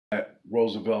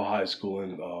Roosevelt High School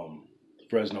in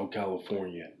Fresno,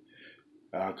 California.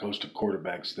 I coached the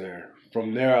quarterbacks there.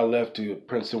 From there, I left to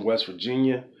Princeton, West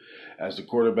Virginia as the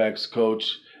quarterbacks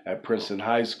coach at Princeton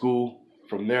High School.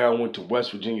 From there, I went to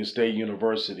West Virginia State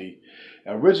University,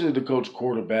 originally to coach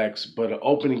quarterbacks, but an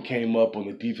opening came up on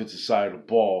the defensive side of the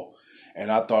ball, and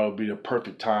I thought it would be the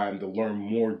perfect time to learn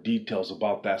more details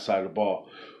about that side of the ball.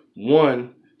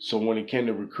 One, so when it came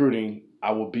to recruiting,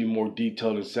 I would be more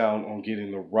detailed and sound on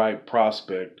getting the right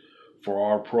prospect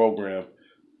for our program.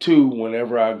 Two,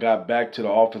 whenever I got back to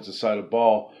the offensive side of the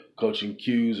ball, coaching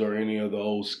Qs or any of the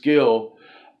old skill,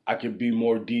 I could be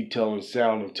more detailed and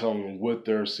sound in telling them what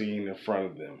they're seeing in front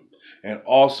of them. And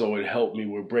also, it helped me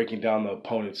with breaking down the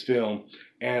opponent's film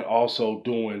and also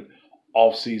doing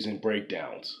off-season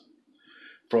breakdowns.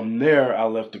 From there, I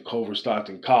left to Culver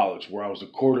Stockton College, where I was the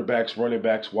quarterbacks, running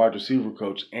backs, wide receiver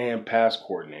coach, and pass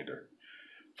coordinator.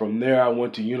 From there, I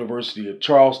went to University of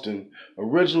Charleston,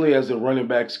 originally as the running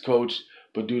backs coach,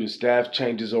 but due to staff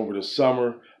changes over the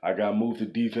summer, I got moved to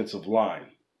defensive line.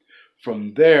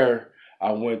 From there,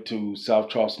 I went to South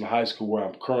Charleston High School, where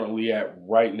I'm currently at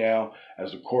right now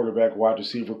as the quarterback, wide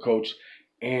receiver coach,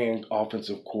 and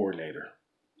offensive coordinator.